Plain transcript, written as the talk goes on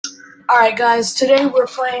Alright guys, today we're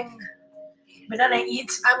playing Banana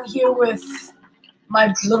Eats. I'm here with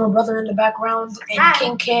my little brother in the background, and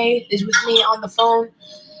King K is with me on the phone.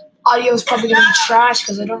 Audio is probably going to be trash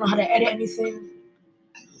because I don't know how to edit anything.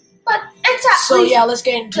 But it's so yeah, let's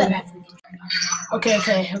get into it. Okay.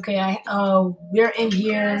 We're in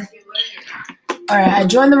here. Alright, I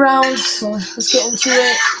joined the round, so let's get into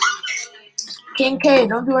it. King K,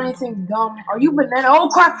 don't do anything dumb. Are you banana? Oh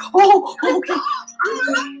crap! Oh, okay.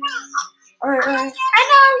 Alright. I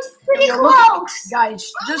know, it's pretty close.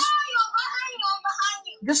 Guys,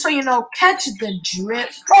 just so you know, catch the drip.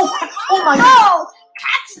 Oh my God!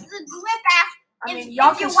 Catch the drip after. I mean,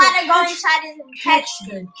 y'all if you can want to go inside and catch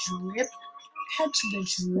the drip. Catch the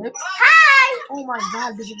drip. Hi! Oh my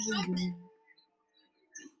God, this is really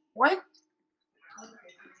what?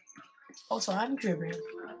 Also, I'm dribbling.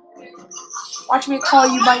 Watch me call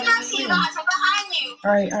you by your name.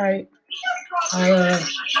 Alright.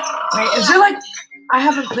 Wait, is there like I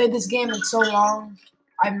haven't played this game in so long.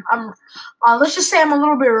 I'm let's just say I'm a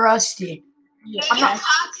little bit rusty. Yeah. I'm not.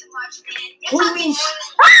 Holy sh!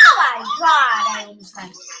 Oh my God!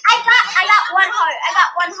 I got one heart.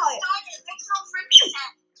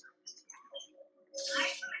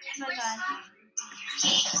 Oh my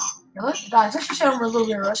God. Guys, let's just say I'm a little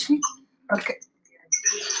bit rusty. Okay.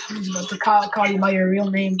 I'm about to call you by your real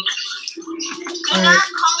name. Do not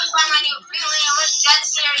call me by my real name. I'm dead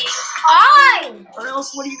serious. Fine. Or else,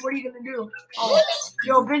 what are you gonna do? Oh,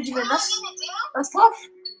 yo, Benjamin, that's tough.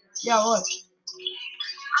 Yeah, what?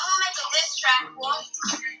 I'm gonna make a diss track. What?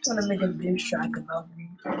 I'm gonna make a diss track about me.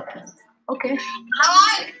 Okay.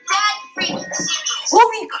 I'm dead freaking serious.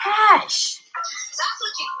 Holy crash! That's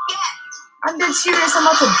what you get. I'm dead serious. I'm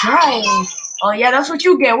about to drive. Oh yeah, that's what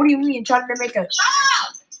you get. What do you mean? Trying to make a diss?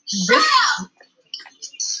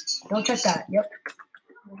 Don't check that. Yep.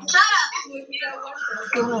 Shut up.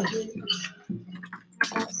 Go on.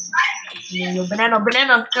 Yo, banana.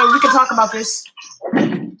 No, we can talk about this.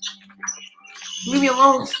 Leave me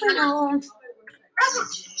alone. That's what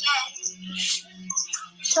you get.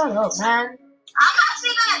 Shut up, man. I'm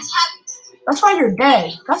actually gonna tell you. That's why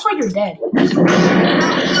you're dead.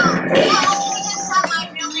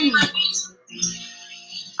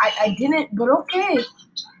 I didn't, but okay.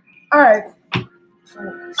 Alright.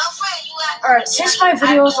 Alright, since my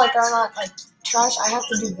videos are not trash, I have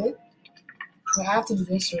to do this. I have to do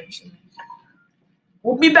this or something.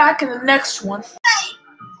 We'll be back in the next one.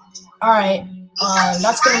 Alright,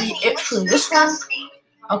 that's gonna be it for this one.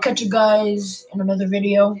 I'll catch you guys in another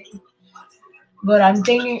video. But I'm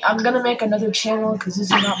thinking I'm gonna make another channel because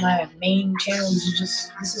this is not my main channel.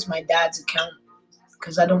 This is my dad's account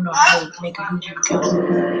because I don't know how to make a Google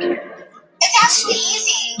account. It's actually easy.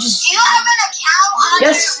 Do you have an account on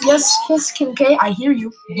Yes, Kim K, I hear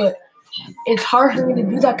you, but it's hard for me to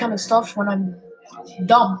do that kind of stuff when I'm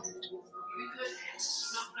dumb.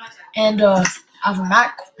 And I have a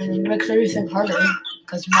Mac, and it makes everything harder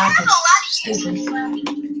because Mac is stupid.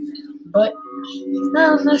 But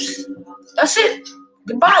no, that's it.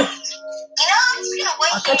 Goodbye. You know, I'm just gonna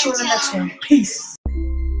wait. I'll catch you in the next one. Peace.